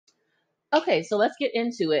Okay, so let's get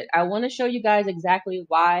into it. I want to show you guys exactly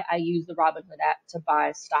why I use the Robinhood app to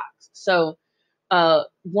buy stocks. So,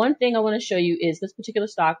 one thing I want to show you is this particular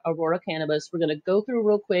stock, Aurora Cannabis. We're going to go through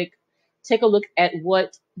real quick, take a look at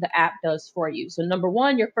what the app does for you. So, number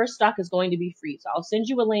one, your first stock is going to be free. So, I'll send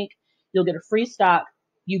you a link. You'll get a free stock.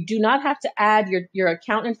 You do not have to add your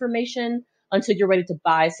account information until you're ready to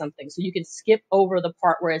buy something. So, you can skip over the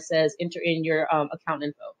part where it says enter in your account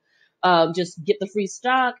info. Just get the free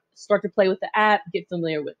stock, start to play with the app, get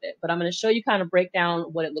familiar with it. But I'm going to show you kind of break down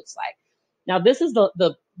what it looks like. Now, this is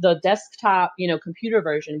the desktop, computer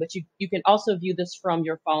version, but you can also view this from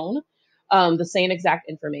your phone, the same exact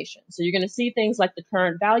information. So you're going to see things like the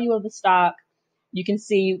current value of the stock. You can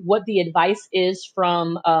see what the advice is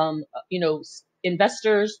from,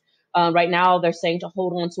 investors. Right now, they're saying to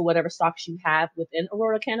hold on to whatever stocks you have within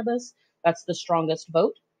Aurora Cannabis. That's the strongest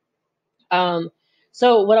vote.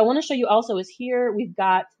 So what I want to show you also is here we've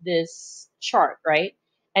got this chart, right?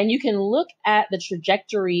 And you can look at the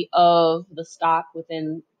trajectory of the stock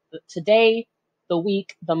within today, the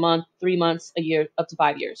week, the month, 3 months, a year, up to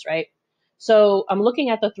 5 years, right? So I'm looking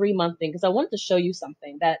at the 3-month thing because I wanted to show you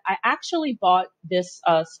something that I actually bought this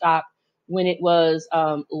stock when it was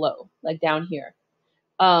low, like down here.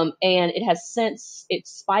 And it has since, it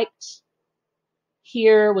spiked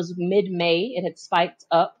here was mid-May. It had spiked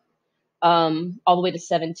up all the way to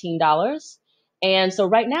 $17. And so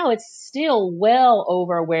right now it's still well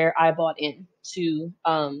over where I bought into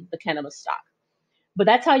the cannabis stock. But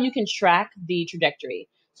that's how you can track the trajectory.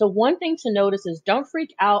 So one thing to notice is don't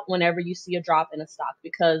freak out whenever you see a drop in a stock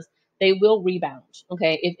because they will rebound.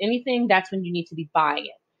 Okay. If anything, that's when you need to be buying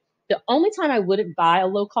it. The only time I wouldn't buy a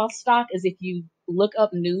low cost stock is if you look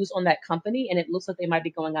up news on that company and it looks like they might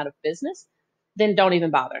be going out of business, then don't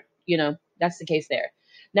even bother. That's the case there.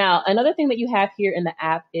 Now, another thing that you have here in the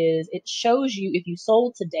app is it shows you if you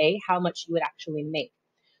sold today, how much you would actually make.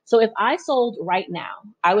 So if I sold right now,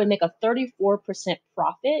 I would make a 34%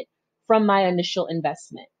 profit from my initial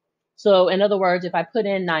investment. So in other words, if I put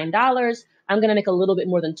in $9, I'm going to make a little bit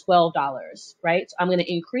more than $12, right? So I'm going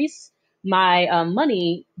to increase my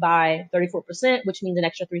money by 34%, which means an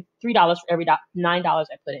extra $3 for every $9 I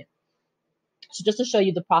put in. So just to show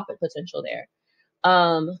you the profit potential there.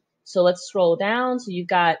 So let's scroll down. So you've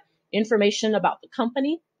got information about the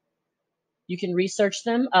company. You can research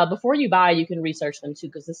them. Before you buy, you can research them too,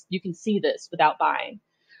 because you can see this without buying.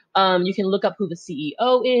 You can look up who the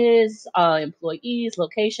CEO is, employees,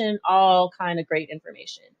 location, all kind of great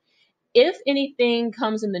information. If anything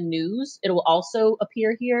comes in the news, it will also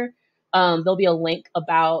appear here. There'll be a link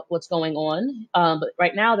about what's going on. But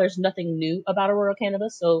right now, there's nothing new about Aurora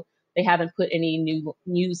Cannabis, so they haven't put any new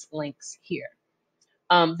news links here.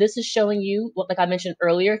 This is showing you, like I mentioned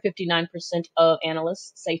earlier, 59% of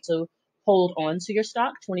analysts say to hold on to your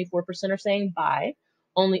stock. 24% are saying buy.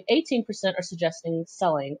 Only 18% are suggesting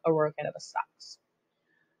selling Aurora Cannabis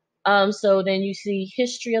stocks. So then you see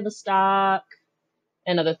history of the stock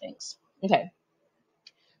and other things. Okay.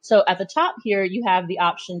 So at the top here, you have the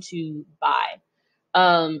option to buy.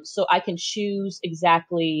 So I can choose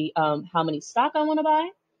exactly how many stock I want to buy,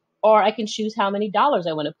 or I can choose how many dollars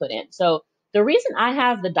I want to put in. So the reason I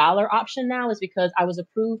have the dollar option now is because I was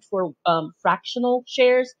approved for fractional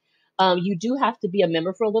shares. You do have to be a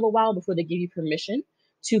member for a little while before they give you permission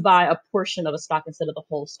to buy a portion of a stock instead of the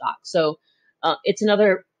whole stock. So it's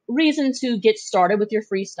another reason to get started with your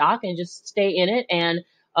free stock and just stay in it, and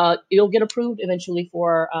you'll get approved eventually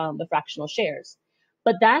for the fractional shares.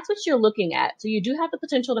 But that's what you're looking at. So you do have the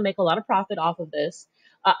potential to make a lot of profit off of this.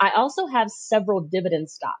 I also have several dividend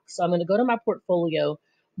stocks. So I'm going to go to my portfolio.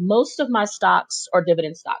 Most of my stocks are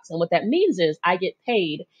dividend stocks. And what that means is I get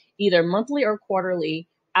paid either monthly or quarterly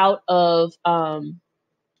out of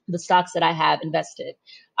the stocks that I have invested.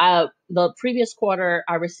 The previous quarter,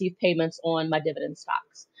 I received payments on my dividend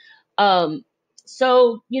stocks.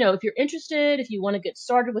 So, if you're interested, if you want to get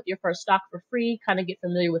started with your first stock for free, kind of get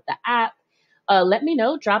familiar with the app, let me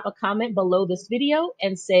know. Drop a comment below this video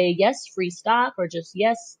and say yes, free stock, or just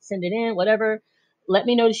yes, send it in, whatever. Let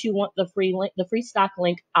me know that you want the free link, the free stock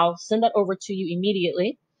link. I'll send that over to you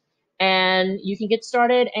immediately, and you can get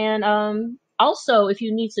started. And also, if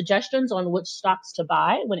you need suggestions on which stocks to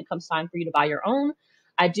buy when it comes time for you to buy your own,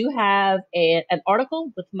 I do have an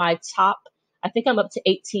article with my top. I think I'm up to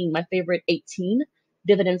 18, my favorite 18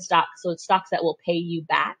 dividend stocks. So it's stocks that will pay you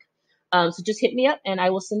back. So just hit me up and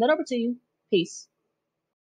I will send that over to you. Peace.